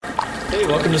Hey,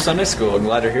 welcome to Sunday School. I'm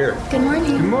glad you're here. Good morning.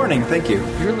 Good morning. Thank you.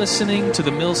 You're listening to the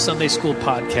Mills Sunday School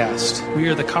podcast. We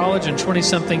are the college and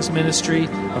 20-somethings ministry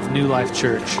of New Life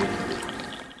Church.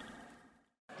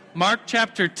 Mark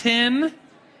chapter 10.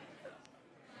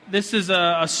 This is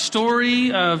a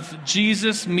story of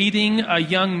Jesus meeting a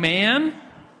young man.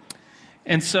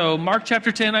 And so Mark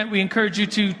chapter 10, we encourage you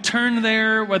to turn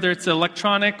there, whether it's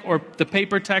electronic or the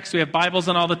paper text. We have Bibles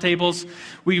on all the tables.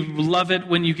 We love it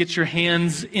when you get your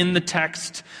hands in the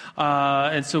text.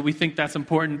 And so we think that's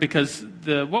important because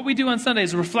what we do on Sunday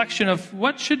is a reflection of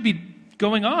what should be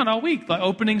going on all week, like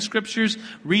opening scriptures,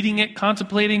 reading it,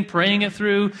 contemplating, praying it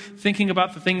through, thinking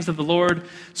about the things of the Lord.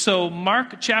 So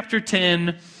Mark chapter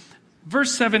 10,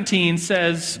 verse 17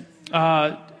 says,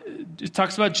 it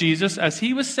talks about Jesus. As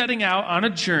he was setting out on a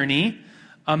journey,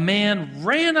 a man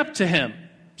ran up to him.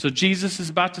 So Jesus is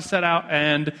about to set out,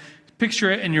 and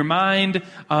picture it in your mind.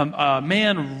 A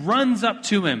man runs up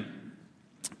to him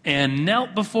and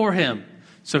knelt before him.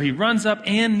 So he runs up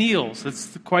and kneels.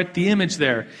 That's quite the image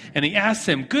there. And he asks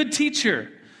him, "Good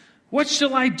teacher, what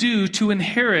shall I do to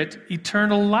inherit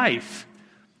eternal life?"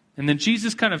 And then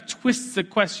Jesus kind of twists the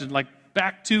question, like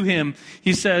back to him.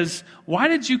 He says, "Why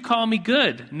did you call me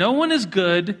good? No one is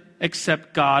good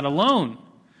except God alone."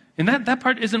 And that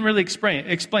part isn't really explained.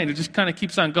 It just kind of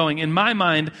keeps on going. In my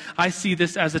mind, I see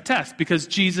this as a test because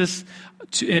Jesus,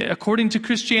 according to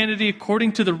Christianity,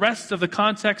 according to the rest of the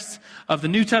context of the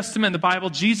New Testament and the Bible,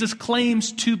 Jesus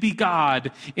claims to be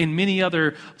God in many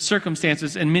other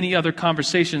circumstances and many other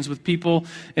conversations with people.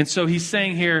 And so he's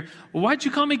saying here, "Well, why'd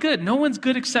you call me good? No one's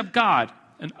good except God."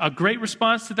 And a great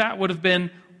response to that would have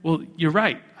been, "Well, you're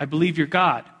right. I believe you're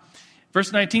God."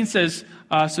 Verse 19 says,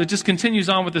 so it just continues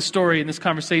on with the story in this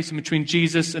conversation between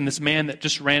Jesus and this man that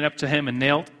just ran up to him and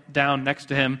knelt down next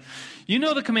to him. "You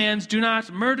know the commands: do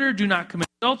not murder, do not commit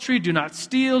adultery, do not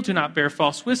steal, do not bear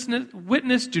false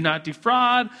witness, do not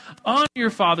defraud, honor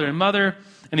your father and mother."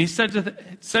 And he said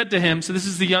to him, so this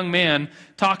is the young man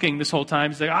talking this whole time.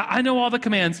 He's like, I know all the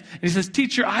commands. And he says,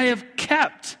 "Teacher, I have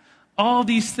kept all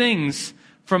these things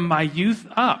from my youth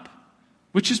up,"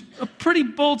 which is a pretty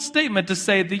bold statement to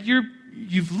say that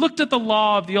you've looked at the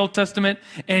law of the Old Testament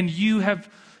and you have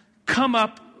come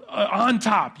up on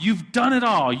top. You've done it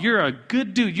all. You're a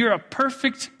good dude. You're a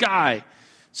perfect guy.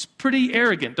 It's pretty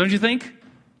arrogant, don't you think?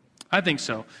 I think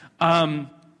so. And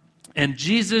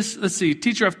Jesus, let's see,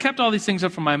 "Teacher, I've kept all these things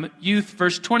up from my youth."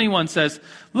 Verse 21 says,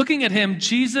 looking at him,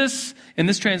 Jesus, in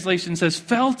this translation says,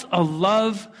 felt a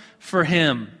love for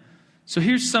him. So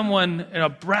here's someone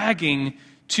bragging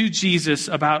to Jesus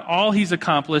about all he's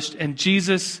accomplished, and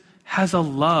Jesus has a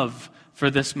love for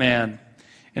this man.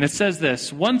 And it says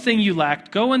this, "One thing you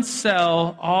lacked, go and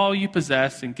sell all you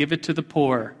possess and give it to the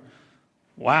poor."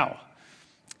 Wow.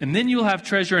 "And then you'll have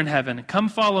treasure in heaven. Come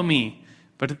follow me."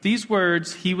 But at these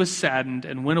words, he was saddened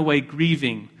and went away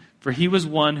grieving, for he was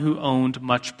one who owned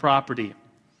much property.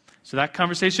 So that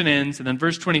conversation ends, and then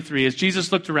verse 23, as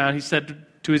Jesus looked around, he said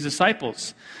to his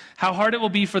disciples, "How hard it will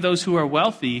be for those who are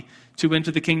wealthy to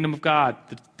enter the kingdom of God."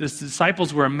 The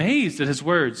disciples were amazed at his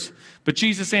words. But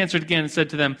Jesus answered again and said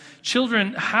to them,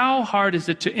 "Children, how hard is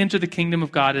it to enter the kingdom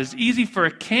of God? It is easy for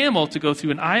a camel to go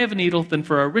through an eye of a needle than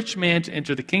for a rich man to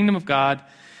enter the kingdom of God."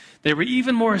 They were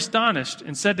even more astonished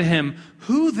and said to him,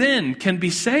 "Who then can be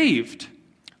saved?"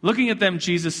 Looking at them,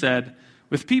 Jesus said,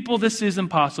 "With people this is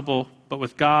impossible, but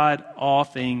with God all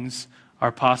things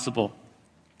are possible."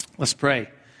 Let's pray.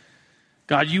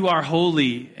 God, you are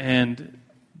holy, and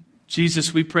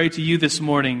Jesus, we pray to you this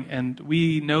morning, and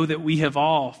we know that we have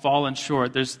all fallen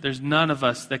short. There's none of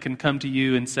us that can come to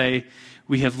you and say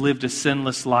we have lived a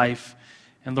sinless life.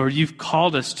 And Lord, you've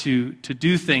called us to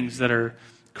do things that are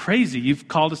crazy. You've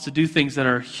called us to do things that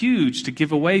are huge, to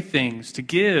give away things, to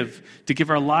give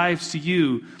our lives to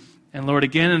you. And Lord,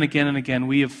 again and again and again,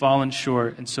 we have fallen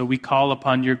short. And so we call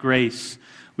upon your grace.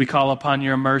 We call upon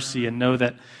your mercy and know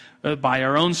that by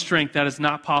our own strength, that is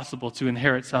not possible to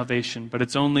inherit salvation, but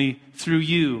it's only through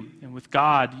you. And with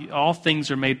God, all things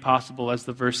are made possible, as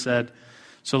the verse said.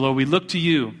 So Lord, we look to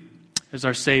you as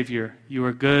our Savior. You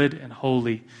are good and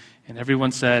holy. And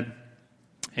everyone said,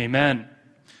 amen.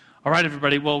 All right,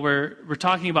 everybody. Well, we're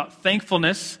talking about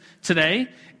thankfulness today,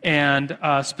 and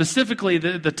specifically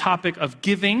the topic of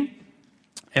giving,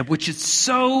 and which is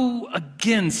so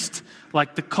against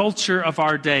like the culture of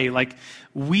our day. Like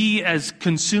we as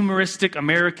consumeristic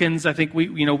Americans, I think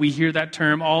we hear that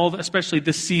term especially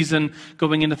this season,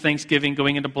 going into Thanksgiving,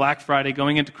 going into Black Friday,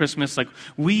 going into Christmas. Like,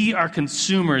 we are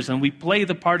consumers and we play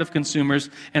the part of consumers.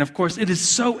 And of course, it is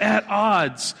so at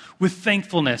odds with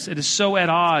thankfulness. It is so at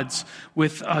odds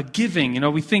with giving.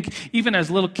 We think, even as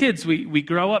little kids, we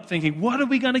grow up thinking, what are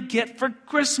we going to get for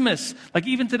Christmas? Like,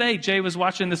 even today, Jay was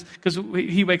watching this because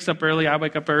he wakes up early, I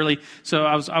wake up early. So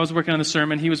I was working on the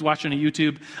sermon. He was watching a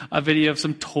YouTube video of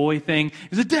some toy thing.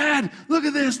 He said, Dad, look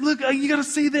at this. Look, you got to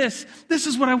see this. This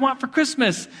is what I want for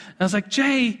Christmas. And I was like,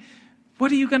 Jay,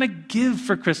 what are you going to give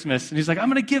for Christmas? And he's like, I'm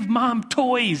going to give Mom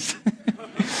toys.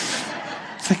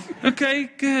 It's like,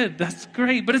 okay, good. That's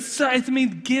great. But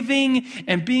giving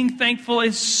and being thankful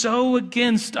is so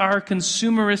against our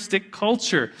consumeristic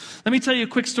culture. Let me tell you a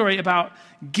quick story about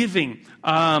giving.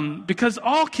 Because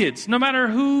all kids, no matter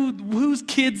whose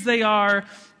kids they are,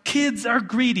 kids are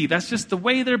greedy. That's just the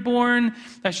way they're born.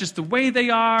 That's just the way they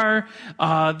are.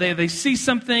 They see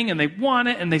something and they want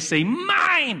it and they say,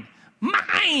 mine,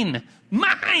 mine,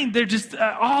 mine. They're just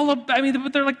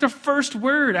they're like their first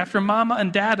word after mama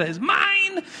and dada is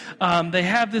mine. They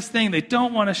have this thing they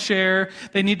don't want to share.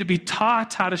 They need to be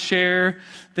taught how to share.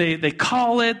 They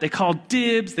call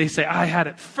dibs. They say, I had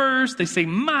it first. They say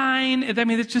mine.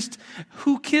 It's just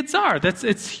who kids are.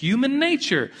 It's human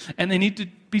nature. And they need to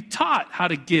be taught how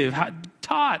to give,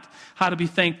 taught how to be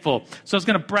thankful. So I was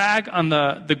going to brag on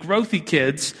the Grothy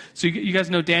kids. So you guys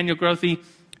know Daniel Grothy,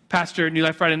 pastor at New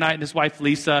Life Friday Night, and his wife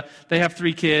Lisa. They have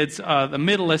 3 kids. The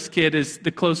middlest kid is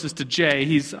the closest to Jay.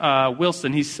 He's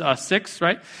Wilson. He's 6,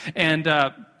 right? And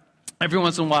every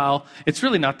once in a while, it's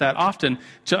really not that often,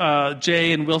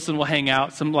 Jay and Wilson will hang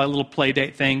out, some little play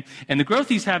date thing. And the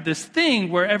Grothys have this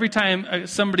thing where every time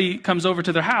somebody comes over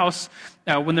to their house,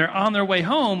 when they're on their way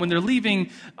home, when they're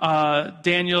leaving,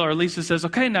 Daniel or Lisa says,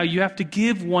 okay, now you have to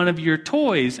give one of your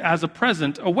toys as a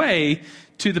present away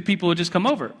to the people who just come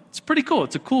over. It's pretty cool.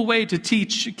 It's a cool way to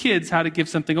teach kids how to give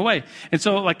something away. And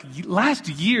so, last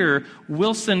year,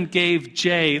 Wilson gave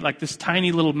Jay this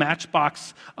tiny little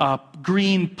Matchbox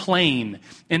green plane.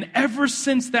 And ever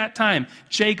since that time,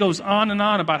 Jay goes on and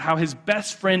on about how his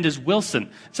best friend is Wilson.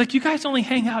 It's like, you guys only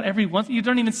hang out every once. You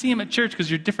don't even see him at church because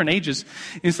you're different ages.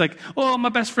 And he's like, oh, my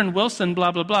best friend Wilson,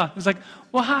 blah, blah, blah. It's like,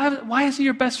 well, why is he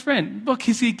your best friend? Well,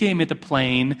 because he gave me the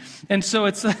plane. And so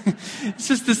it's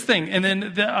just this thing. And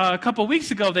then a couple of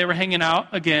weeks ago, they were hanging out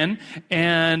again.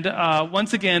 And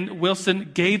once again,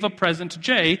 Wilson gave a present to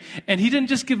Jay. And he didn't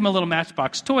just give him a little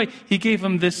Matchbox toy. He gave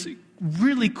him this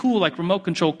really cool, remote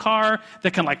control car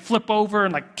that can flip over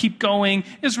and keep going.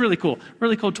 It's really cool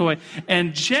toy.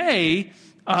 And Jay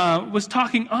was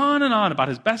talking on and on about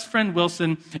his best friend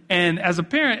Wilson. And as a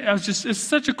parent, it's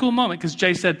such a cool moment because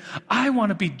Jay said, I want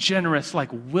to be generous like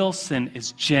Wilson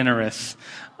is generous.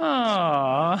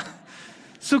 Aww.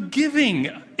 So giving,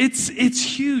 it's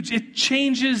huge. It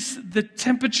changes the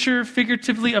temperature,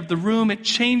 figuratively, of the room. It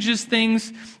changes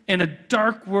things in a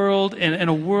dark world, in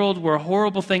a world where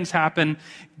horrible things happen.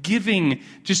 Giving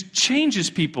just changes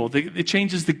people. It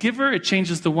changes the giver. It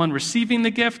changes the one receiving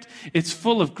the gift. It's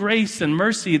full of grace and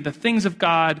mercy, the things of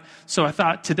God. So I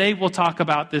thought today we'll talk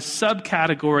about this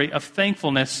subcategory of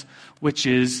thankfulness, which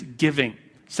is giving.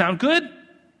 Sound good?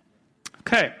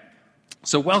 Okay.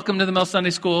 So welcome to the Mill Sunday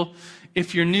School.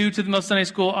 If you're new to the Mill Sunday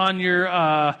School, on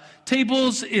your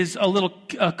tables is a little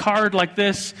card like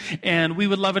this, and we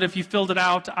would love it if you filled it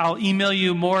out. I'll email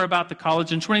you more about the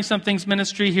College and 20-somethings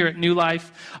ministry here at New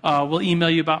Life. We'll email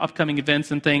you about upcoming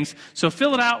events and things. So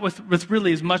fill it out with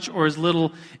really as much or as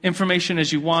little information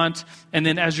as you want. And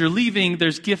then as you're leaving,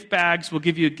 there's gift bags. We'll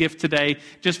give you a gift today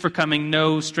just for coming,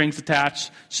 no strings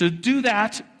attached. So do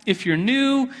that if you're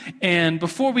new. And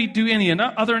before we do any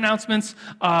other announcements,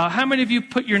 how many of you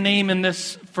put your name in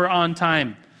this for on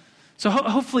time? So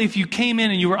hopefully if you came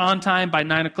in and you were on time by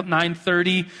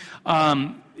 9:30,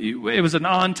 it was an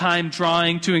on-time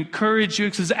drawing to encourage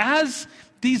you. Because as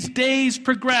these days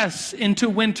progress into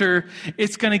winter,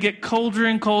 it's going to get colder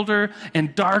and colder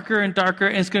and darker, and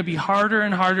it's going to be harder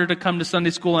and harder to come to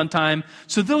Sunday school on time.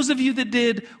 So those of you that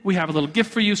did, we have a little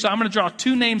gift for you. So I'm going to draw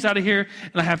 2 names out of here,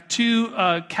 and I have 2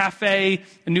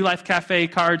 New Life Cafe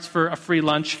cards for a free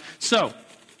lunch. So,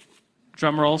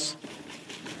 drum rolls.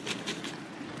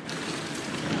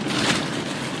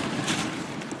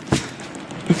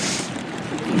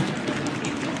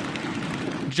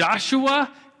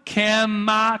 Joshua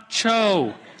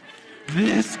Camacho.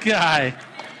 This guy.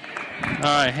 All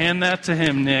right, hand that to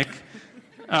him, Nick.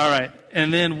 All right,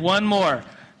 and then one more.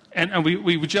 And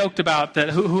we joked about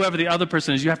that whoever the other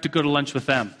person is, you have to go to lunch with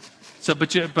them. So,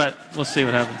 but we'll see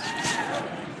what happens.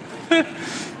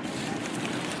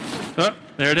 Oh,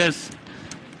 there it is.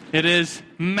 It is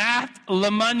Matt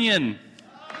Lemunyon.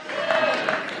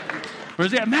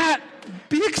 Where's he at? Matt,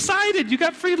 be excited. You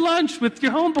got free lunch with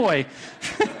your homeboy.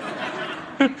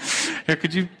 Here,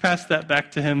 could you pass that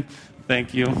back to him?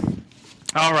 Thank you.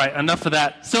 All right, enough of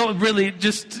that. So really,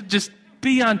 just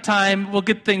be on time. We'll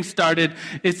get things started.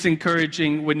 It's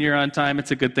encouraging when you're on time.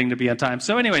 It's a good thing to be on time.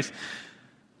 So anyways,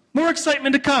 more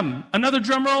excitement to come. Another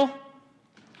drum roll.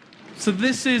 So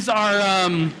this is our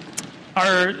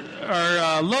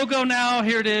logo now.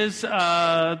 Here it is.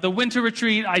 The Winter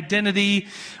Retreat Identity.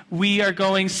 We are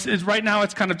going, right now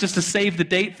it's kind of just a save the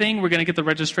date thing. We're going to get the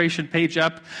registration page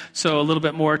up, so a little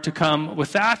bit more to come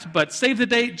with that. But save the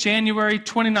date, January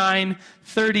 29,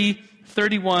 30,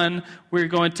 31. We're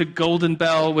going to Golden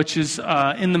Bell, which is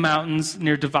in the mountains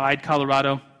near Divide,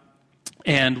 Colorado.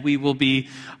 And we will be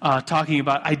talking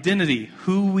about identity,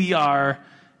 who we are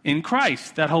in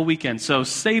Christ, that whole weekend. So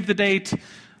save the date.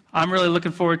 I'm really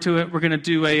looking forward to it. We're going to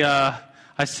do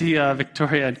I see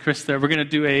Victoria and Chris there. We're going to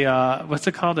do what's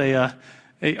it called?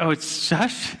 It's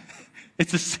shush?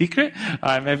 It's a secret? All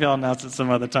right, maybe I'll announce it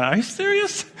some other time. Are you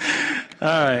serious? All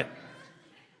right.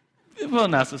 We'll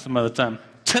announce it some other time.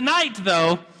 Tonight,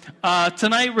 though,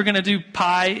 we're going to do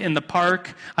pie in the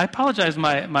park. I apologize,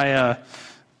 my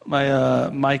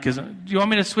mic isn't. Do you want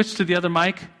me to switch to the other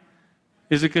mic?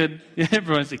 Is it good? Yeah,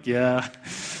 everyone's like, yeah.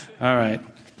 All right.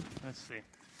 Let's see.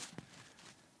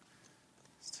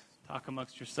 Talk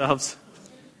amongst yourselves.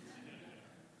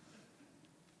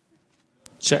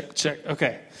 Check.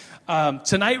 Okay.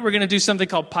 Tonight we're going to do something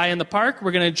called Pie in the Park.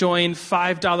 We're going to join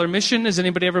 $5 Mission. Has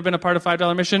anybody ever been a part of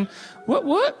 $5 Mission?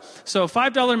 What? So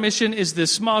 $5 Mission is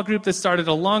this small group that started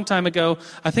a long time ago,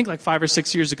 I think like 5 or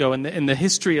 6 years ago in the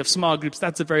history of small groups.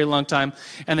 That's a very long time.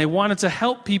 And they wanted to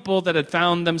help people that had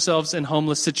found themselves in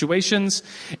homeless situations.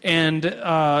 And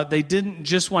they didn't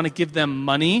just want to give them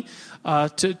money.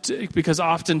 Because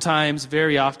oftentimes,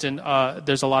 very often,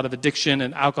 there's a lot of addiction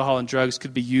and alcohol and drugs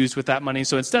could be used with that money.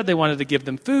 So instead, they wanted to give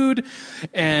them food,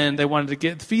 and they wanted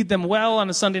to feed them well on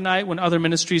a Sunday night when other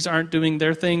ministries aren't doing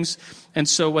their things. And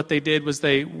so what they did was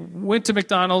they went to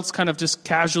McDonald's kind of just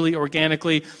casually,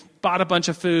 organically, bought a bunch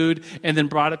of food, and then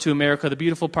brought it to America, the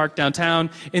beautiful park downtown.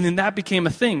 And then that became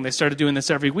a thing. They started doing this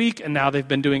every week, and now they've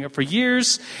been doing it for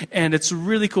years. And it's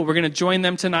really cool. We're going to join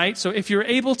them tonight. So if you're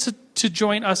able to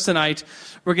join us tonight,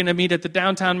 we're going to meet at the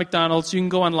downtown McDonald's. You can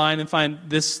go online and find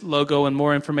this logo and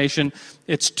more information.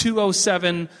 It's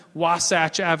 207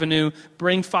 Wasatch Avenue.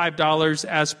 Bring $5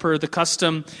 as per the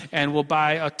custom, and we'll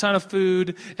buy a ton of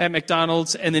food at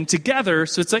McDonald's. And then together,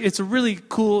 so it's a really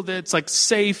cool, it's like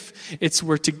safe.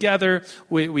 We're together.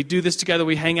 We do this together.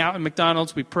 We hang out in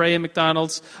McDonald's. We pray in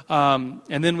McDonald's. And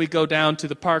then we go down to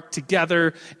the park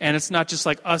together. And it's not just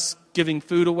like us giving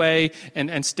food away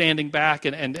and standing back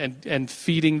and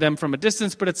feeding them from a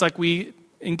distance, but it's like we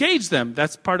engage them.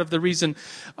 That's part of the reason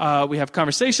we have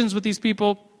conversations with these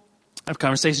people, have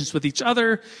conversations with each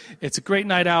other. It's a great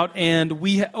night out, and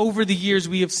over the years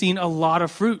we have seen a lot of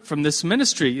fruit from this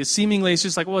ministry. Seemingly it's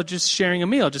just like, well, just sharing a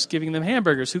meal, just giving them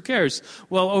hamburgers, who cares?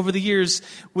 Well, over the years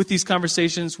with these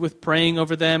conversations, with praying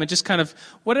over them, and just kind of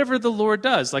whatever the Lord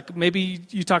does. Like maybe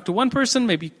you talk to one person,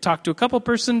 maybe you talk to a couple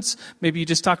persons, maybe you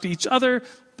just talk to each other.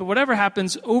 But whatever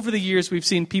happens, over the years, we've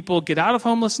seen people get out of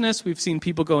homelessness. We've seen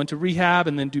people go into rehab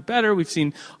and then do better. We've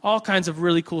seen all kinds of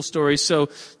really cool stories. So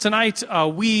tonight,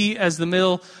 we, as the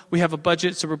Mill, we have a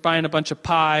budget, so we're buying a bunch of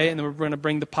pie, and then we're going to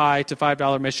bring the pie to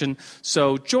 $5 Mission.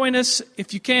 So join us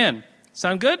if you can.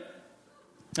 Sound good?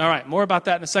 All right, more about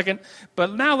that in a second.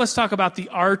 But now let's talk about the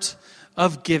art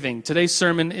of giving. Today's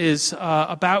sermon is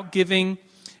about giving,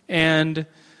 and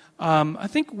I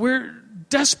think we're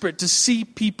desperate to see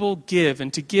people give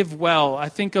and to give well. I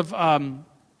think of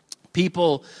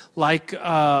people like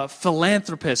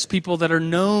philanthropists, people that are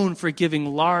known for giving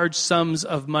large sums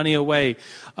of money away.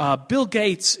 Bill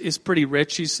Gates is pretty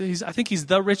rich. I think he's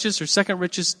the richest or second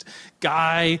richest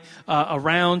guy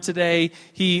around today.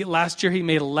 Last year he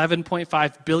made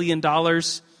 $11.5 billion.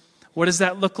 What does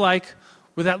that look like?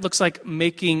 Well, that looks like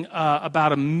making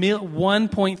about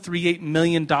 $1.38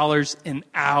 million an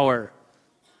hour.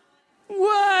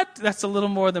 What? That's a little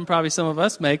more than probably some of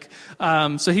us make.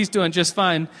 So he's doing just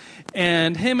fine.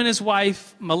 And him and his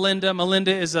wife,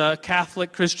 Melinda is a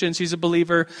Catholic Christian. She's a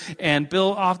believer. And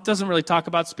Bill doesn't really talk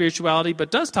about spirituality, but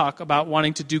does talk about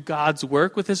wanting to do God's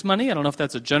work with his money. I don't know if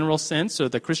that's a general sense or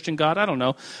the Christian God. I don't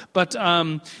know. But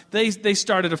they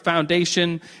started a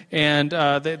foundation, and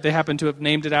they happen to have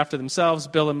named it after themselves,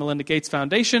 Bill and Melinda Gates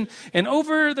Foundation. And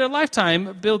over their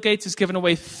lifetime, Bill Gates has given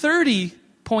away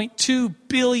 $30.2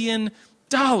 billion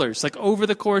like over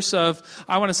the course of,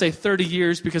 I want to say 30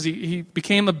 years, because he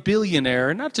became a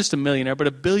billionaire, not just a millionaire, but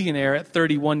a billionaire at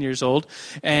 31 years old.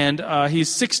 And he's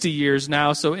 60 years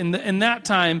now. So in that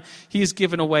time, he has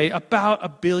given away about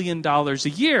 $1 billion a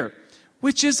year,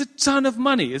 which is a ton of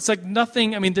money. It's like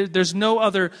nothing. I mean, there's no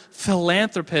other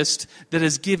philanthropist that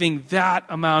is giving that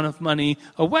amount of money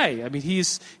away. I mean,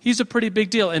 he's a pretty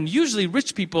big deal. And usually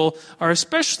rich people are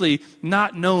especially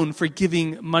not known for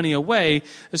giving money away,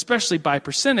 especially by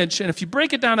percentage. And if you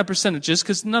break it down to percentages,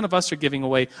 because none of us are giving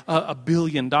away $1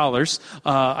 billion,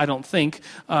 I don't think.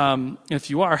 If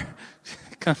you are,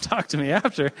 come talk to me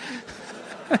after.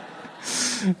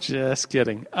 Just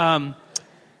kidding.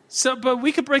 But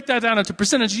we could break that down into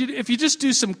percentage. If you just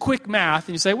do some quick math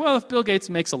and you say, well, if Bill Gates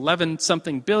makes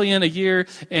 11-something billion a year,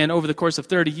 and over the course of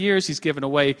 30 years he's given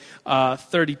away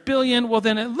 $30 billion, well,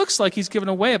 then it looks like he's given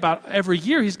away every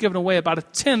year he's given away about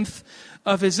 1/10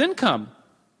 of his income.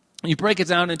 You break it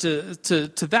down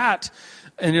into that,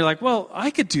 and you're like, well, I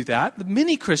could do that.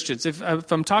 Many Christians,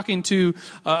 if I'm talking to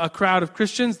a crowd of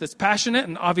Christians that's passionate,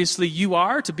 and obviously you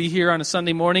are, to be here on a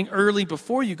Sunday morning early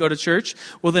before you go to church,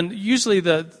 well then usually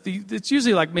it's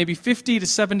usually like maybe 50 to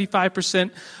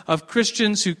 75% of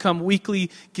Christians who come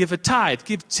weekly give a tithe,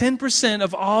 give 10%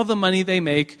 of all the money they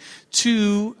make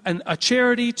to a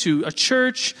charity, to a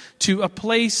church, to a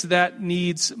place that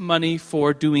needs money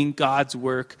for doing God's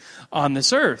work on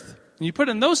this earth. And you put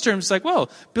it in those terms, it's like, well,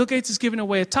 Bill Gates is giving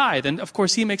away a tithe. And of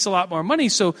course, he makes a lot more money.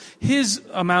 So his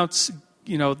amounts,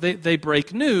 they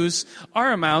break news.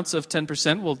 Our amounts of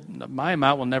 10%, well, my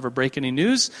amount will never break any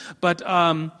news. But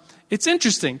it's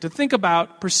interesting to think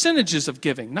about percentages of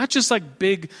giving, not just like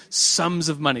big sums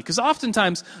of money. Because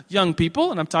oftentimes young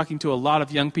people, and I'm talking to a lot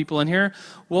of young people in here,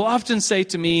 will often say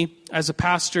to me as a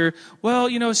pastor, well,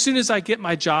 as soon as I get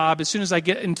my job, as soon as I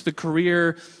get into the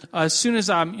career, as soon as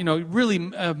I'm, really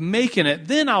making it,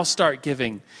 then I'll start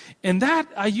giving. And that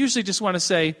I usually just want to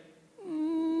say,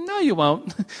 no, you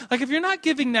won't. Like if you're not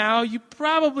giving now, you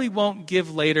probably won't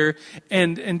give later.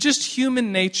 And just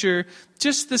human nature,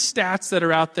 just the stats that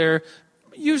are out there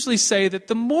usually say that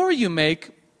the more you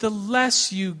make, the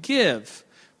less you give.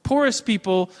 Poorest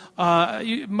people,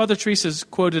 Mother Teresa's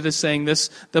quoted as saying this,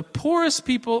 the poorest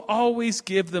people always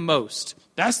give the most.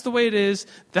 That's the way it is.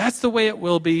 That's the way it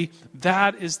will be.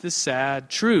 That is the sad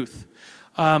truth.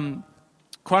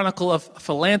 Chronicle of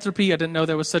Philanthropy. I didn't know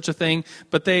there was such a thing,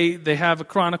 but they have a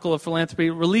Chronicle of Philanthropy.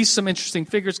 Released some interesting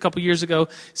figures a couple years ago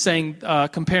saying,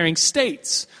 comparing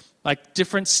states, like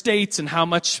different states and how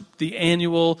much the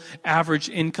annual average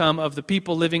income of the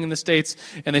people living in the states.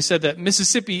 And they said that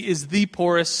Mississippi is the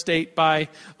poorest state by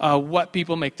what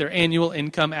people make their annual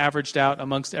income averaged out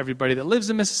amongst everybody that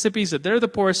lives in Mississippi. So they're the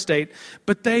poorest state,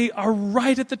 but they are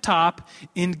right at the top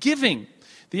in giving.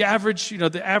 The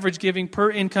average giving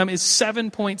per income is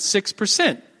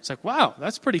 7.6%. It's like, wow,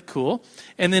 that's pretty cool.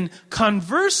 And then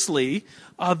conversely,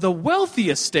 the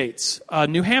wealthiest states,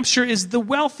 New Hampshire is the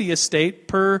wealthiest state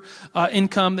per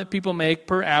income that people make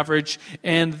per average.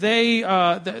 And they,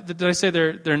 did I say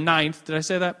they're ninth? Did I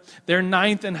say that? They're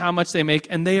ninth in how much they make,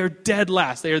 and they are dead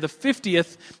last. They are the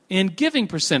 50th in giving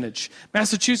percentage.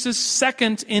 Massachusetts,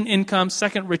 second in income,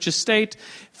 second richest state.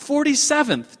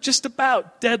 47th, just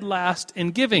about dead last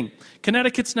in giving.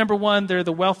 Connecticut's number one. They're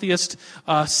the wealthiest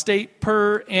state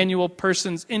per annual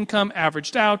person's income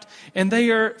averaged out, and they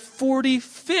are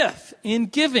 45th in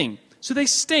giving. So they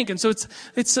stink. And so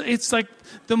it's like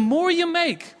the more you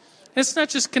make, it's not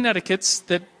just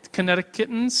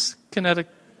Connecticutans,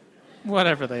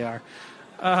 whatever they are.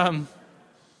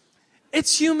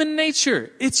 It's human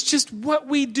nature. It's just what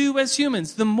we do as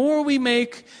humans. The more we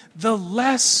make, the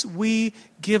less we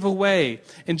give away.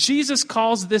 And Jesus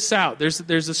calls this out. There's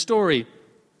a story,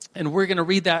 and we're going to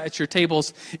read that at your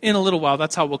tables in a little while.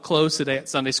 That's how we'll close today at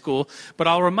Sunday school. But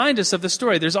I'll remind us of the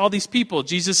story. There's all these people.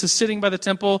 Jesus is sitting by the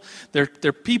temple. They're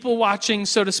people watching,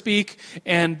 so to speak.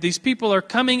 And these people are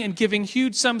coming and giving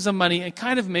huge sums of money and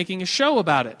kind of making a show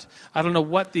about it. I don't know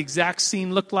what the exact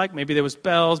scene looked like. Maybe there was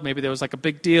bells. Maybe there was like a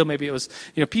big deal. Maybe it was,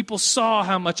 people saw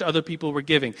how much other people were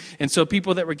giving. And so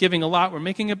people that were giving a lot were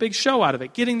making a big show out of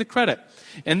it, getting the credit.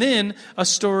 And then a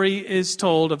story is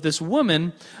told of this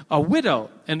woman, a widow.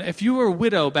 And if you were a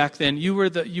widow back then, you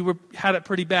had it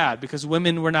pretty bad because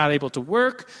women were not able to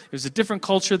work. It was a different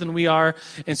culture than we are.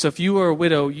 And so if you were a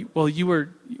widow, you were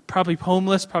probably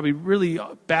homeless, probably really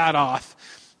bad off.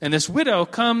 And this widow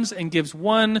comes and gives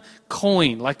one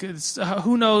coin, like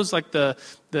who knows, like the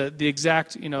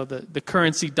exact, the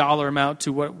currency dollar amount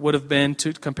to what would have been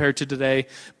compared to today.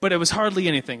 But it was hardly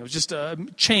anything. It was just a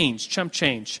change, chump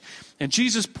change. And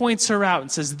Jesus points her out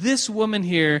and says, this woman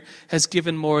here has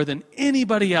given more than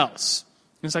anybody else.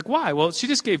 And it's like, why? Well, she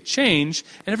just gave change,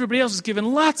 and everybody else has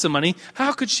given lots of money.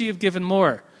 How could she have given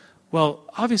more? Well,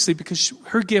 obviously, because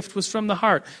her gift was from the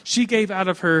heart. She gave out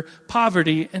of her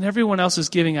poverty, and everyone else is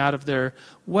giving out of their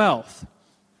wealth.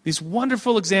 These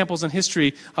wonderful examples in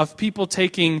history of people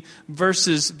taking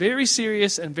verses very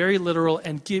serious and very literal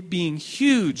and being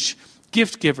huge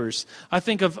gift givers. I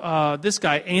think of this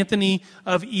guy, Anthony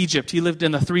of Egypt. He lived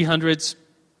in the 300s.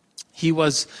 He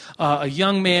was a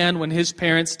young man when his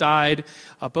parents died.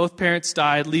 Both parents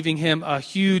died, leaving him a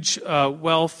huge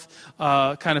wealth,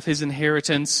 kind of his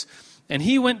inheritance. And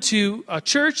he went to a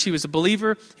church. He was a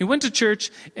believer. He went to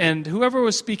church, and whoever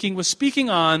was speaking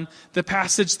on the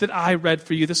passage that I read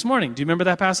for you this morning. Do you remember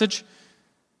that passage?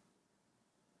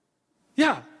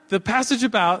 Yeah. The passage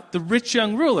about the rich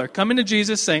young ruler coming to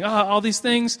Jesus saying, all these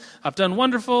things, I've done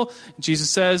wonderful. And Jesus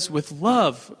says, with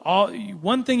love,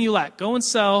 one thing you lack, go and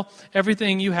sell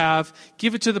everything you have,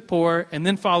 give it to the poor, and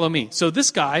then follow me. So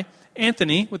this guy,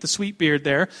 Anthony, with the sweet beard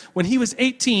there, when he was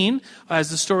 18, as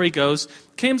the story goes,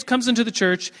 comes into the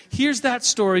church, hears that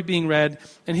story being read,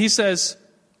 and he says,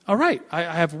 all right, I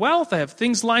have wealth, I have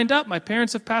things lined up, my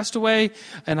parents have passed away,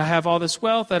 and I have all this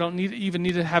wealth, I don't even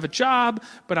need to have a job,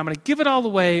 but I'm going to give it all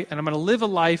away, and I'm going to live a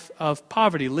life of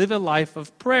poverty, live a life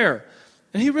of prayer.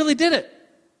 And he really did it.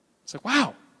 It's like,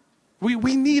 wow,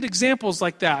 we need examples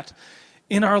like that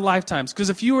in our lifetimes. Because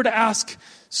if you were to ask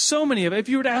if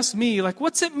you were to ask me, like,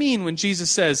 what's it mean when Jesus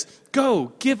says,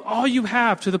 go, give all you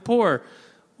have to the poor?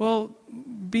 Well,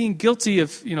 being guilty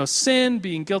of, sin,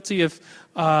 being guilty of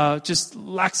just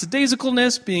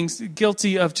lackadaisicalness, being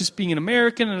guilty of just being an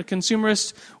American and a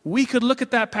consumerist, we could look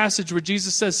at that passage where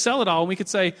Jesus says, sell it all, and we could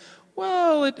say,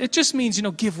 well, it just means,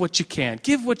 give what you can.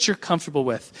 Give what you're comfortable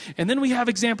with. And then we have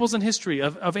examples in history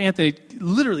of Anthony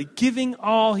literally giving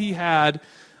all he had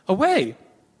away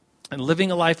and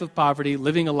living a life of poverty,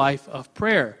 living a life of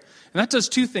prayer. And that does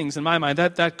two things in my mind.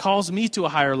 That calls me to a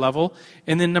higher level.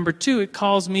 And then number two, it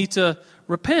calls me to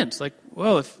repent. Like,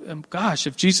 well,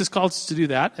 if Jesus calls us to do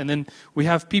that, and then we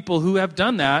have people who have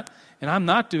done that, and I'm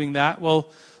not doing that, well,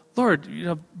 Lord,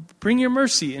 bring your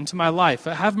mercy into my life.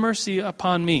 Have mercy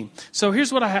upon me. So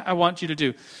here's what I want you to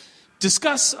do.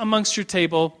 Discuss amongst your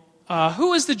table,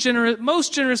 who is the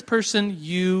most generous person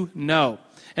you know?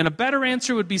 And a better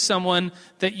answer would be someone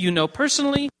that you know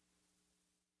personally,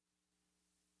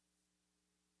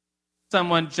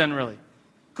 someone generally.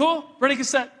 Cool? Ready, get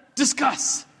set,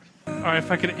 discuss. All right,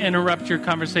 if I could interrupt your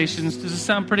conversations. Does this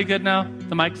sound pretty good now?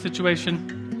 The mic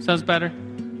situation sounds better?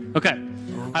 Okay.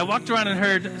 I walked around and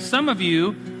heard some of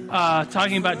you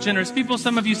talking about generous people.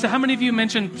 Some of you said, how many of you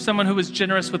mentioned someone who was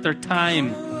generous with their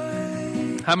time?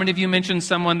 How many of you mentioned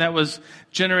someone that was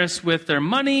generous with their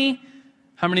money?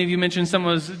 How many of you mentioned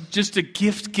someone was just a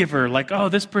gift giver? Like,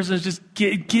 this person is just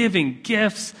giving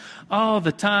gifts all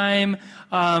the time.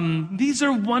 These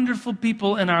are wonderful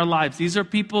people in our lives. These are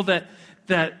people that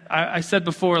I said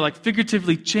before, like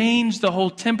figuratively change the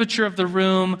whole temperature of the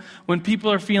room when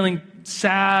people are feeling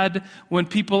sad, when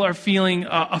people are feeling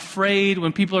afraid,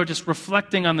 when people are just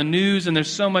reflecting on the news, and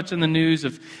there's so much in the news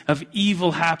of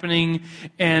evil happening,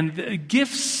 and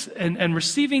gifts and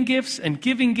receiving gifts and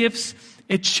giving gifts,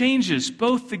 it changes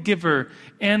both the giver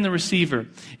and the receiver.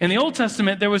 In the Old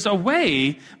Testament, there was a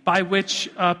way by which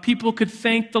people could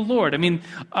thank the Lord. I mean,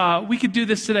 we could do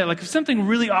this today. Like if something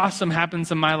really awesome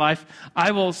happens in my life,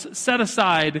 I will set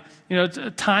aside,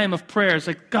 a time of prayer. It's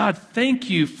like, God, thank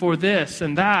you for this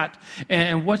and that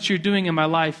and what you're doing in my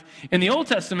life. In the Old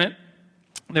Testament,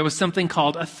 there was something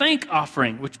called a thank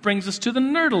offering, which brings us to the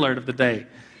nerd alert of the day.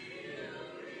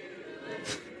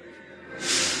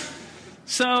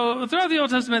 So throughout the Old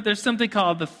Testament, there's something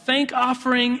called the thank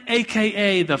offering,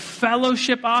 a.k.a. the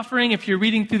fellowship offering. If you're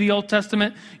reading through the Old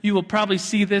Testament, you will probably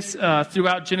see this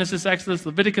throughout Genesis, Exodus,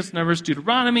 Leviticus, Numbers,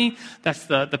 Deuteronomy. That's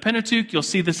the Pentateuch. You'll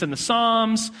see this in the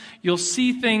Psalms. You'll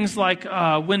see things like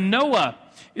when Noah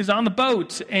is on the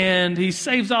boat and he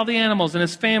saves all the animals and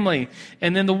his family,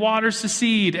 and then the waters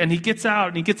secede and he gets out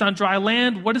and he gets on dry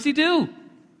land. What does he do?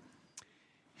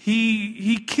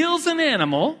 He kills an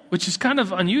animal, which is kind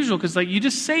of unusual because you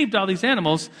just saved all these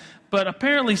animals, but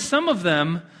apparently some of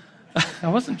them, I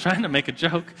wasn't trying to make a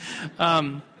joke,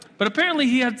 but apparently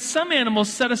he had some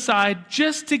animals set aside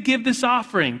just to give this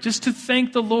offering, just to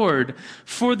thank the Lord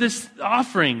for this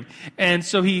offering. And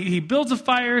so he builds a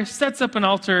fire, sets up an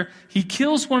altar, he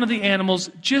kills one of the animals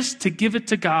just to give it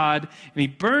to God, and he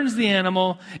burns the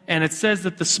animal, and it says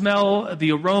that the smell,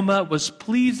 the aroma was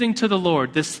pleasing to the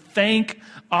Lord, this thank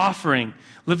offering.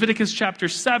 Leviticus chapter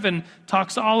 7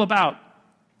 talks all about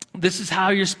this is how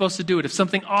you're supposed to do it. If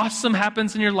something awesome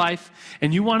happens in your life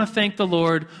and you want to thank the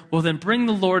Lord, well, then bring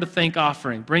the Lord a thank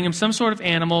offering. Bring him some sort of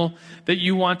animal that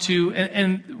you want to,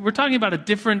 and we're talking about a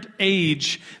different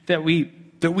age that we,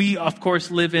 of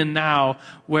course, live in now,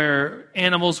 where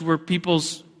animals were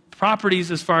people's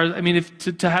properties as far as,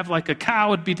 if to have like a cow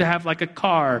would be to have like a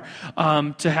car.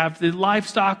 To have the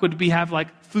livestock would be have like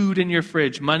food in your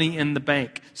fridge, money in the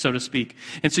bank, so to speak.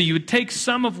 And so you would take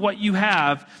some of what you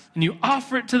have and you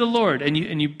offer it to the Lord, and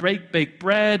you bake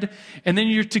bread, and then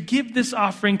you're to give this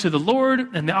offering to the Lord,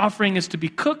 and the offering is to be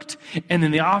cooked, and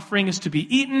then the offering is to be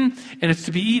eaten, and it's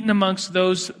to be eaten amongst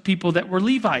those people that were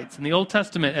Levites. In the Old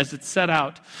Testament, as it's set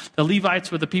out, the Levites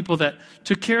were the people that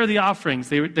took care of the offerings.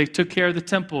 They took care of the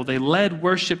temple. They led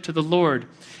worship to the Lord.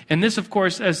 And this, of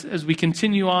course, as we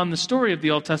continue on the story of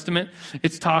the Old Testament,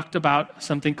 it's talked about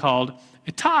something called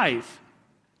a tithe.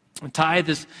 A tithe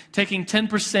is taking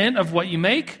 10% of what you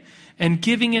make and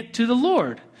giving it to the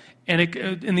Lord. And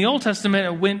in the Old Testament,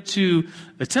 it went to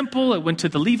the temple, it went to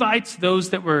the Levites,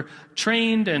 those that were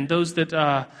trained and those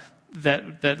that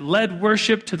led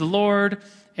worship to the Lord.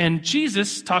 And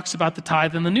Jesus talks about the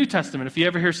tithe in the New Testament. If you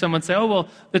ever hear someone say, oh, well,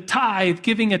 the tithe,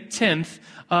 giving a tenth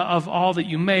of all that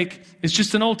you make, is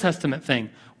just an Old Testament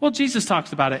thing. Well, Jesus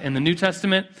talks about it in the New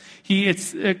Testament.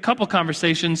 It's a couple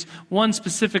conversations, one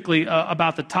specifically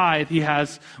about the tithe he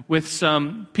has with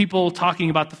some people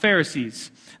talking about the Pharisees.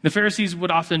 The Pharisees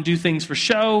would often do things for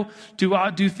show,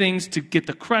 do things to get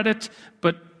the credit,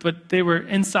 but they were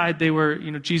inside,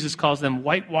 Jesus calls them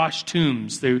whitewashed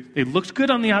tombs. They looked good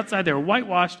on the outside, they were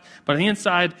whitewashed, but on the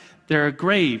inside, they're a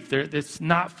grave. It's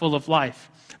not full of life.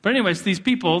 But anyways, these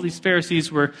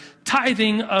Pharisees were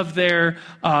tithing of their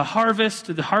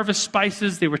harvest, the harvest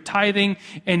spices. They were tithing,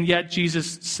 and yet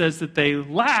Jesus says that they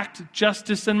lacked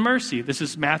justice and mercy. This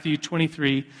is Matthew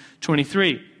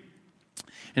 23:23.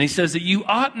 And he says that you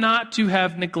ought not to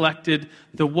have neglected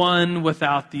the one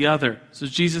without the other. So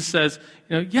Jesus says,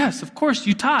 yes, of course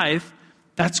you tithe.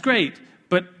 That's great.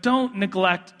 But don't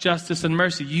neglect justice and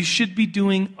mercy. You should be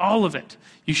doing all of it.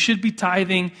 You should be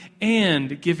tithing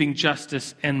and giving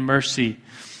justice and mercy.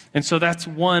 And so that's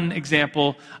one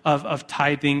example of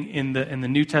tithing in the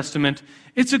New Testament.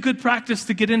 It's a good practice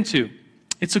to get into.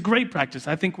 It's a great practice.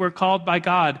 I think we're called by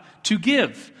God to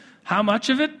give. How much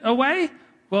of it away?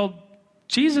 Well,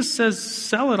 Jesus says,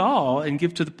 sell it all and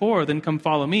give to the poor, then come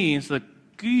follow me. It's like,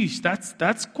 geez,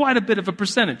 that's quite a bit of a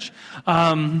percentage.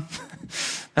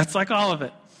 That's like all of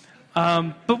it.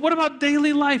 But what about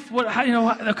daily life?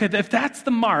 Okay, if that's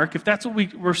the mark, if that's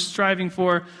what we're striving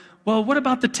for, well, what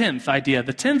about the 10th idea?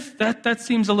 The 10th, that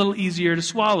seems a little easier to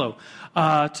swallow,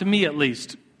 to me at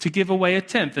least, to give away a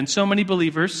 10th. And so many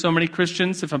believers, so many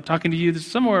Christians, if I'm talking to you, there's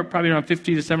somewhere probably around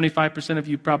 50 to 75% of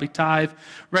you probably tithe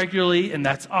regularly, and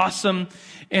that's awesome.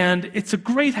 And it's a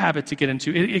great habit to get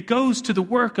into. It goes to the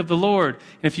work of the Lord.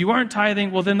 And if you aren't tithing,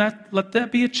 well, then let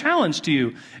that be a challenge to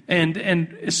you. And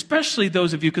especially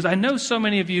those of you, because I know so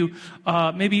many of you,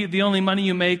 maybe the only money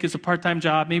you make is a part-time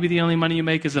job. Maybe the only money you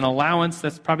make is an allowance.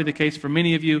 That's probably the case for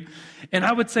many of you. And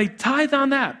I would say tithe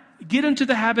on that. Get into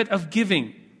the habit of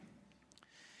giving.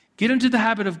 Get into the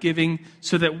habit of giving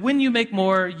so that when you make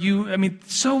more,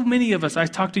 so many of us, I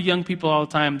talk to young people all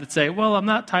the time that say, well, I'm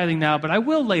not tithing now, but I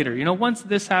will later. Once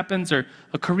this happens or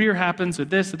a career happens or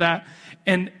this or that.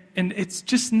 And it's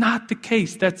just not the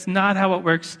case. That's not how it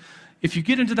works. If you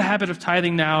get into the habit of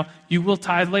tithing now, you will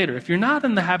tithe later. If you're not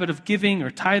in the habit of giving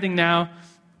or tithing now,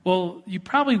 well, you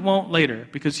probably won't later,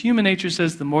 because human nature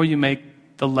says the more you make,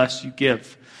 the less you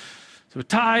give. So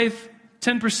tithe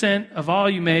 10% of all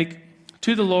you make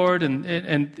to the Lord,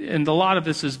 and a lot of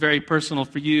this is very personal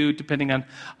for you, depending on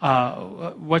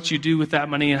what you do with that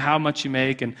money and how much you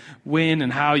make and when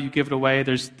and how you give it away.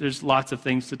 There's lots of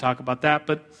things to talk about that,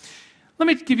 but let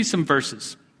me give you some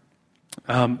verses.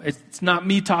 It's not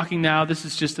me talking now. This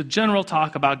is just a general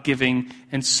talk about giving,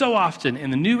 and so often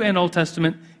in the New and Old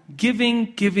Testament,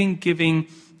 giving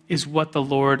is what the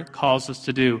Lord calls us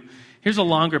to do. Here's a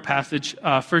longer passage,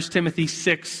 1 Timothy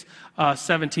 6,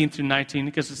 17 through 19. I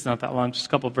guess it's not that long, just a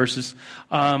couple of verses.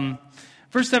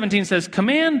 Verse 17 says,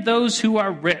 command those who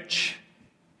are rich.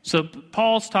 So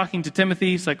Paul's talking to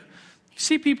Timothy. He's like, you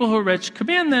see people who are rich,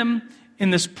 command them in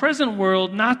this present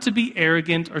world not to be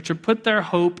arrogant or to put their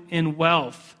hope in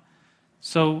wealth.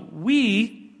 So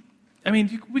we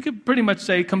could pretty much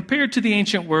say, compared to the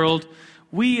ancient world,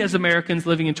 we as Americans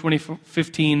living in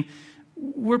 2015,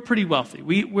 we're pretty wealthy.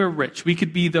 We're rich. We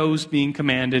could be those being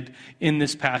commanded in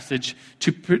this passage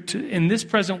to in this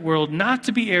present world not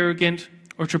to be arrogant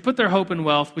or to put their hope in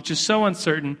wealth, which is so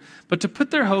uncertain, but to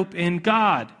put their hope in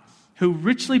God, who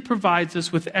richly provides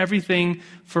us with everything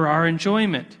for our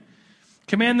enjoyment.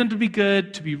 Command them to be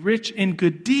good, to be rich in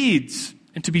good deeds,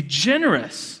 and to be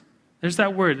generous. There's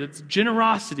that word. It's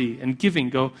generosity and giving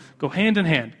go hand in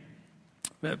hand.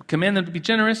 Command them to be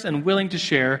generous and willing to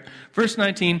share. Verse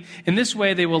 19, in this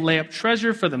way they will lay up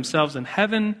treasure for themselves in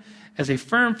heaven as a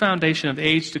firm foundation of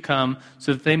age to come,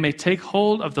 so that they may take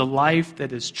hold of the life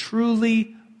that is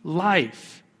truly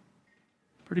life.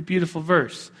 Pretty beautiful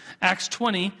verse. Acts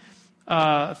 20,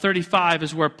 35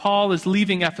 is where Paul is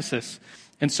leaving Ephesus.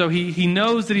 And so he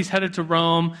knows that he's headed to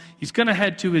Rome. He's going to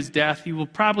head to his death. He will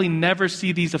probably never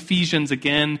see these Ephesians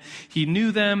again. He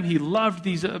knew them. He loved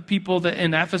these people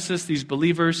in Ephesus, these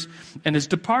believers. And his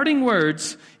departing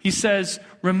words, he says,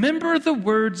 remember the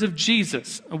words of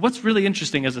Jesus. And what's really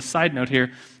interesting as a side note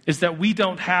here is that we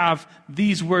don't have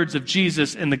these words of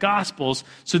Jesus in the Gospels.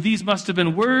 So these must have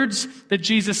been words that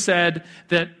Jesus said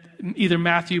that either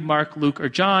Matthew, Mark, Luke, or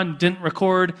John didn't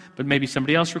record, but maybe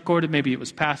somebody else recorded. Maybe it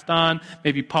was passed on.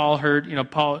 Maybe Paul heard,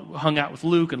 Paul hung out with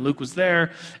Luke and Luke was there.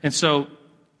 And so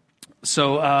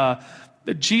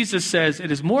Jesus says it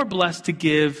is more blessed to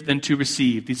give than to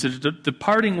receive. These are the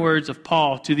departing words of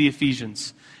Paul to the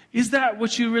Ephesians. Is that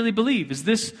what you really believe? Is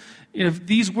this, if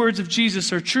these words of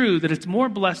Jesus are true, that it's more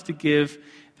blessed to give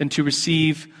than to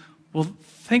receive? Well,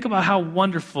 think about how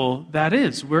wonderful that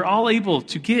is. We're all able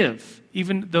to give,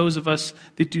 even those of us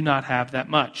that do not have that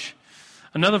much.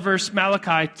 Another verse,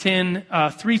 Malachi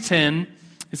 3:10,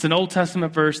 it's an Old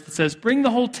Testament verse that says, bring the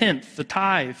whole tenth, the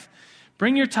tithe.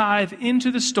 Bring your tithe into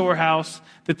the storehouse,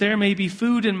 that there may be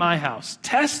food in my house.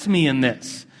 Test me in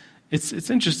this. It's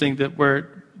interesting that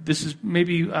this is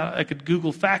maybe I could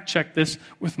Google fact check this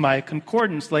with my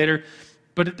concordance later,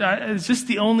 but is this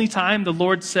the only time the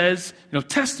Lord says,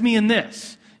 test me in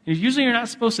this? Usually you're not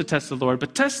supposed to test the Lord,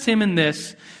 but test him in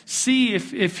this. See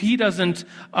if he doesn't,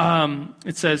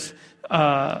 it says,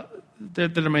 that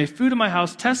there may be food in my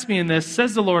house. Test me in this,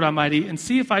 says the Lord Almighty, and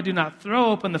see if I do not throw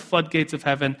open the floodgates of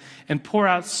heaven and pour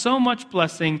out so much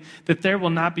blessing that there will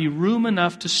not be room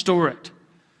enough to store it.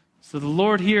 So the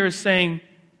Lord here is saying,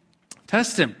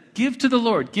 test him. Give to the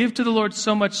Lord. Give to the Lord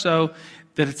so much so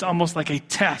that it's almost like a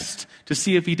test to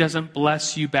see if he doesn't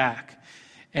bless you back.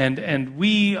 And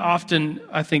we often,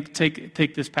 I think,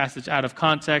 take this passage out of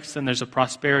context, and there's a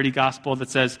prosperity gospel that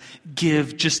says,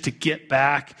 give just to get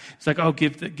back. It's like,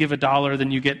 give $1, then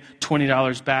you get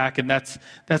 $20 back, and that's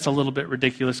a little bit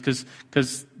ridiculous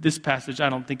because this passage, I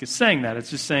don't think, is saying that.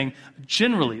 It's just saying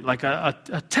generally, like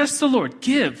a test the Lord,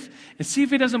 give, and see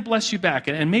if he doesn't bless you back.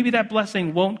 And maybe that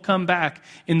blessing won't come back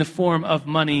in the form of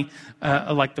money,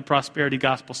 like the prosperity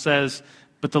gospel says,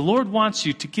 but the Lord wants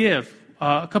you to give.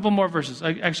 A couple more verses.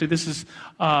 Actually, this is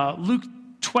Luke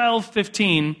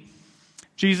 12:15.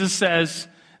 Jesus says,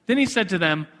 then he said to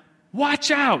them, watch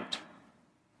out.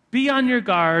 Be on your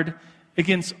guard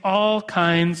against all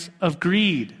kinds of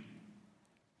greed.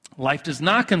 Life does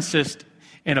not consist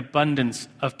in abundance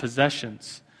of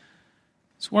possessions.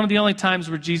 It's one of the only times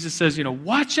where Jesus says,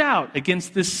 watch out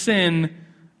against this sin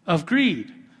of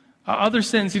greed. Other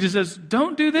sins, he just says,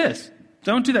 don't do this.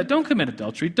 Don't do that. Don't commit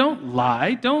adultery. Don't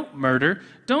lie. Don't murder.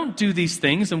 Don't do these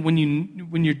things. And when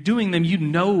you're doing them, you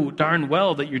know darn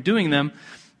well that you're doing them.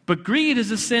 But greed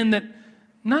is a sin that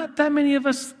not that many of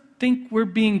us think we're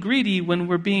being greedy when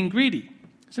we're being greedy.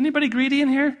 Is anybody greedy in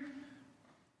here?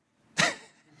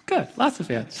 Good. Lots of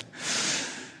hands.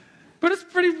 But it's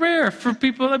pretty rare for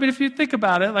people. I mean, if you think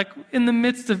about it, like in the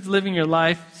midst of living your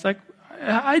life, it's like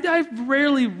I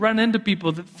rarely run into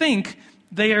people that think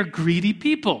they are greedy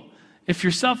people. If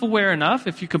you're self-aware enough,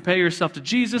 if you compare yourself to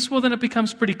Jesus, well, then it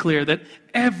becomes pretty clear that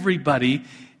everybody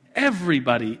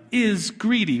is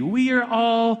greedy. We are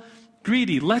all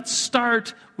greedy. Let's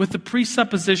start with the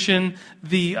presupposition,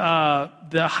 the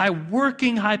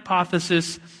working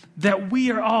hypothesis that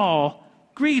we are all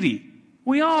greedy.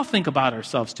 We all think about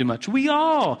ourselves too much. We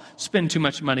all spend too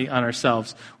much money on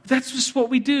ourselves. That's just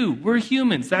what we do. We're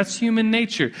humans. That's human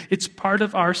nature. It's part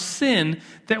of our sin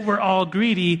that we're all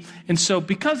greedy. And so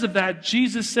because of that,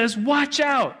 Jesus says, watch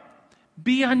out.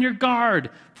 Be on your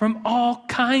guard from all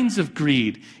kinds of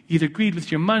greed. Either greed with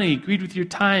your money, greed with your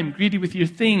time, greedy with your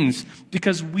things,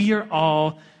 because we are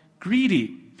all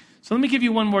greedy. So let me give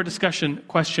you one more discussion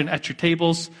question at your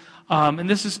tables. And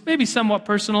this is maybe somewhat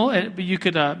personal, but you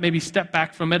could maybe step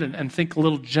back from it and think a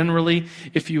little generally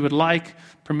if you would like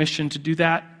permission to do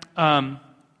that.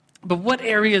 But what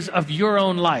areas of your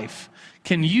own life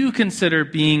can you consider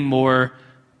being more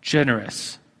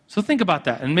generous? So think about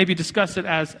that and maybe discuss it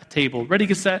as a table. Ready,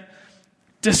 get set,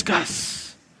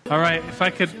 discuss. All right, if I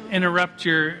could interrupt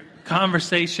your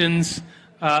conversations.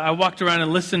 I walked around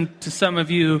and listened to some of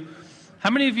you. How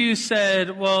many of you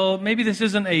said, well, maybe this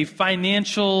isn't a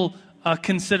financial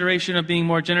consideration of being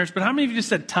more generous, but how many of you just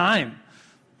said time?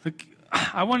 Like,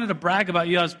 I wanted to brag about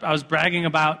you. I was bragging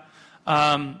about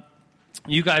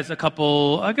you guys a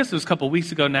couple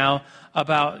weeks ago now,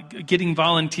 about getting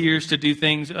volunteers to do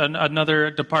things.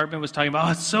 Another department was talking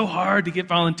about, it's so hard to get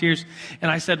volunteers.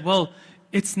 And I said, well,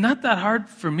 it's not that hard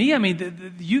for me. I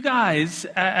mean, you guys,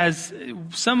 as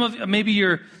some of maybe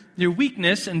your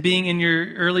weakness and being in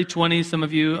your early 20s, some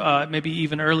of you maybe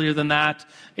even earlier than that,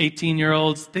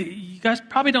 18-year-olds, you guys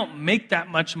probably don't make that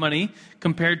much money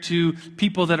compared to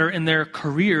people that are in their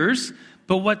careers.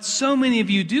 But what so many of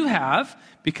you do have,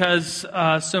 because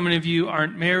so many of you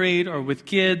aren't married or with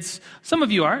kids, some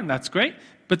of you are, and that's great.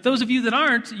 But those of you that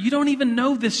aren't, you don't even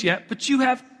know this yet, but you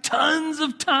have tons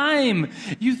of time.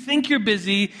 You think you're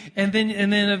busy, and then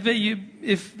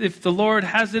if the Lord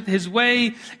has it His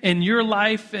way in your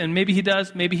life, and maybe He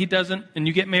does, maybe He doesn't, and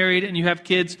you get married and you have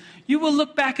kids, you will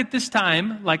look back at this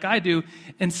time, like I do,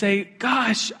 and say,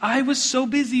 gosh, I was so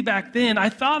busy back then. I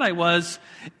thought I was,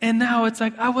 and now it's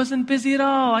like I wasn't busy at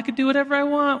all. I could do whatever I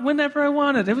want, whenever I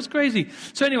wanted. It was crazy.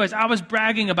 So anyways, I was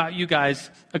bragging about you guys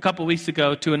a couple weeks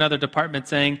ago to another department,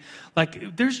 saying,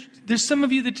 like, there's some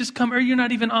of you that just come early. You're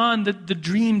not even on the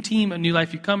dream team of New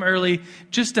Life. You come early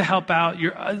just to help out.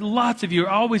 Lots of you are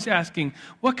always asking,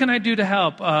 what can I do to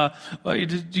help?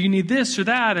 Do you need this or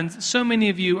that? And so many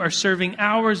of you are serving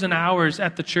hours and hours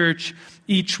at the church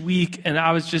each week. And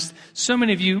so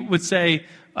many of you would say,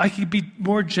 I could be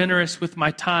more generous with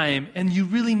my time. And you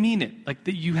really mean it. Like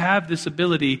that you have this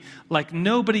ability like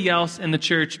nobody else in the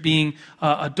church, being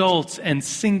adults and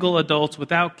single adults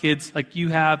without kids. Like you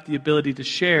have the ability to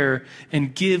share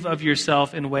and give of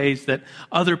yourself in ways that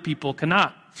other people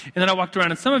cannot. And then I walked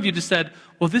around and some of you just said,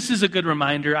 well, this is a good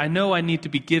reminder. I know I need to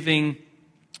be giving.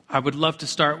 I would love to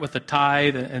start with a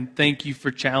tithe, and thank you for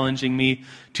challenging me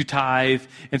to tithe.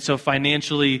 And so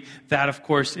financially, that, of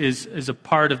course, is a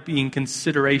part of being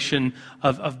consideration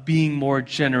of being more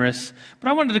generous. But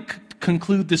I wanted to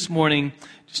conclude this morning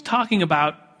just talking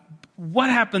about what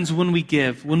happens when we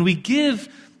give. When we give,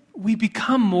 we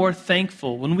become more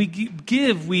thankful. When we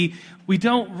give, we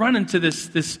don't run into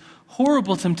this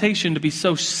horrible temptation to be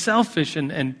so selfish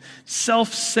and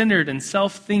self-centered and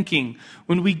self-thinking.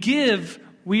 When we give,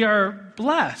 we are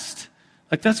blessed.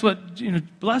 Like that's what,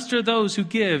 blessed are those who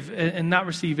give and not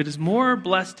receive. It is more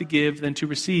blessed to give than to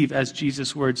receive, as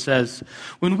Jesus' word says.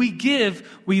 When we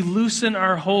give, we loosen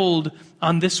our hold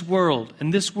on this world.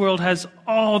 And this world has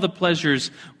all the pleasures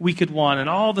we could want and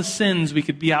all the sins we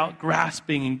could be out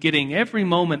grasping and getting. Every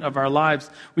moment of our lives,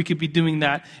 we could be doing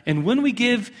that. And when we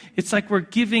give, it's like we're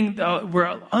giving,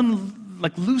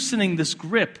 like loosening this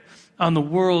grip on the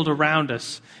world around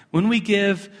us. When we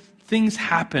give, things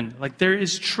happen. Like there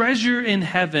is treasure in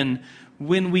heaven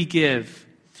when we give.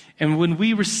 And when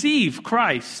we receive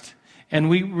Christ and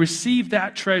we receive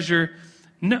that treasure,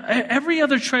 every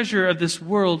other treasure of this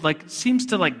world seems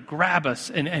to grab us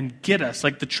and get us.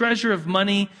 Like the treasure of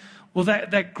money, well,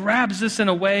 that grabs us in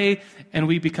a way, and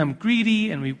we become greedy,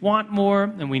 and we want more,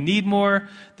 and we need more.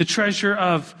 The treasure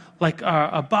of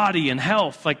a body and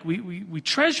health, we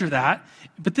treasure that,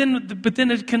 but then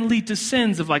it can lead to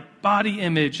sins of body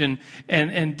image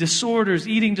and disorders,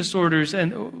 eating disorders,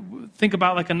 and think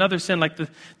about another sin,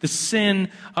 the sin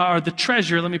or the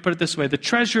treasure. Let me put it this way: the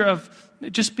treasure of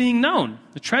just being known,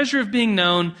 the treasure of being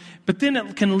known, but then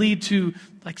it can lead to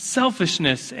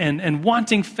selfishness and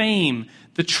wanting fame.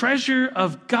 The treasure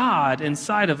of God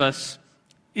inside of us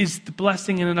is the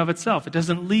blessing in and of itself. It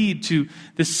doesn't lead to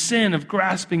the sin of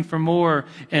grasping for more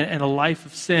and a life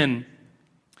of sin.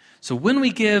 So when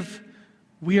we give,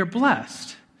 we are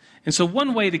blessed. And so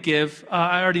one way to give,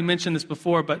 I already mentioned this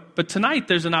before, but tonight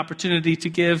there's an opportunity to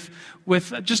give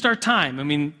with just our time. I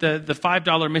mean, the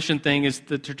 $5 mission thing is,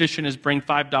 the tradition is bring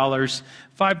 $5.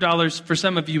 $5 for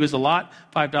some of you is a lot.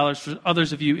 $5 for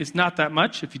others of you is not that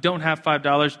much. If you don't have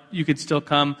 $5, you could still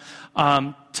come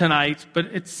tonight. But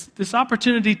it's this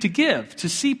opportunity to give, to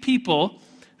see people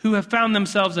who have found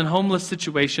themselves in homeless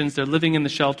situations. They're living in the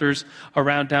shelters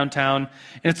around downtown.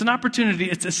 And it's an opportunity,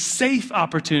 it's a safe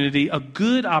opportunity, a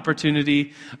good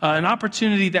opportunity, an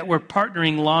opportunity that we're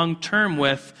partnering long-term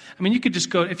with. I mean, you could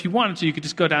just go, if you wanted to, you could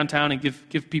just go downtown and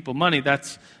give people money.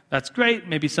 That's great.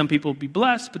 Maybe some people will be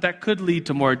blessed, but that could lead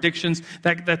to more addictions.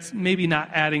 That's maybe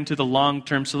not adding to the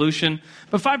long-term solution.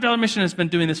 But $5 Mission has been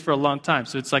doing this for a long time.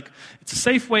 So it's a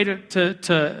safe way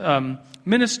to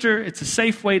minister. It's a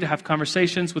safe way to have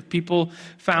conversations with people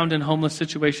found in homeless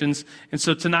situations. And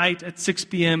so tonight at 6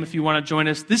 p.m., if you want to join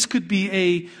us, this could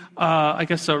be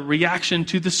a reaction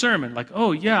to the sermon.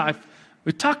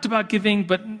 We talked about giving,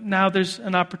 but now there's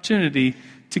an opportunity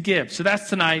to give. So that's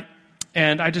tonight.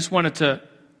 And I just wanted to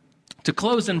to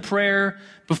close in prayer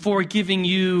before giving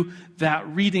you that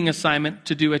reading assignment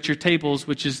to do at your tables,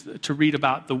 which is to read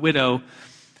about the widow.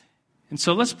 And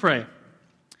so let's pray.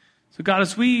 So God,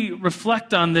 as we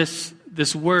reflect on this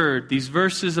word, these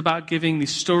verses about giving,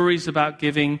 these stories about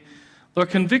giving, Lord,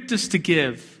 convict us to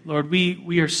give. Lord,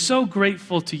 we are so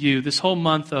grateful to you this whole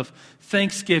month of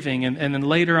Thanksgiving, and then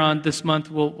later on this month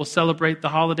we'll celebrate the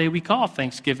holiday we call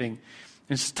Thanksgiving.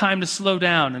 And it's time to slow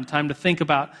down and time to think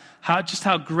about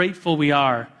how grateful we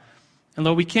are. And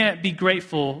Lord, we can't be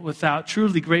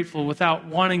truly grateful without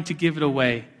wanting to give it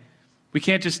away. We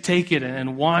can't just take it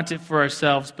and want it for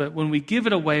ourselves, but when we give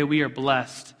it away, we are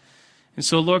blessed. And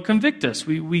so, Lord, convict us.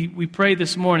 We pray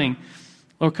this morning,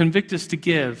 Lord, convict us to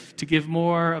give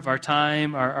more of our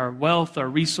time, our wealth, our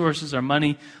resources, our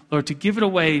money, Lord, to give it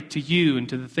away to you and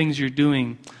to the things you're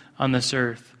doing on this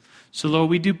earth. So, Lord,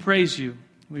 we do praise you.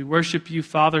 We worship you,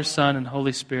 Father, Son, and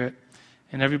Holy Spirit.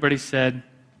 And everybody said,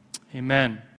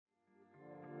 amen.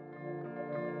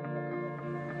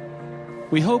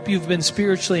 We hope you've been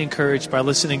spiritually encouraged by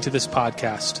listening to this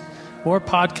podcast. More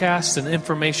podcasts and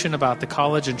information about the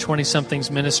college and 20-somethings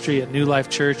ministry at New Life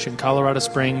Church in Colorado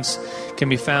Springs can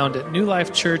be found at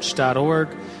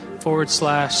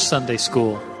newlifechurch.org/Sunday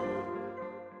School.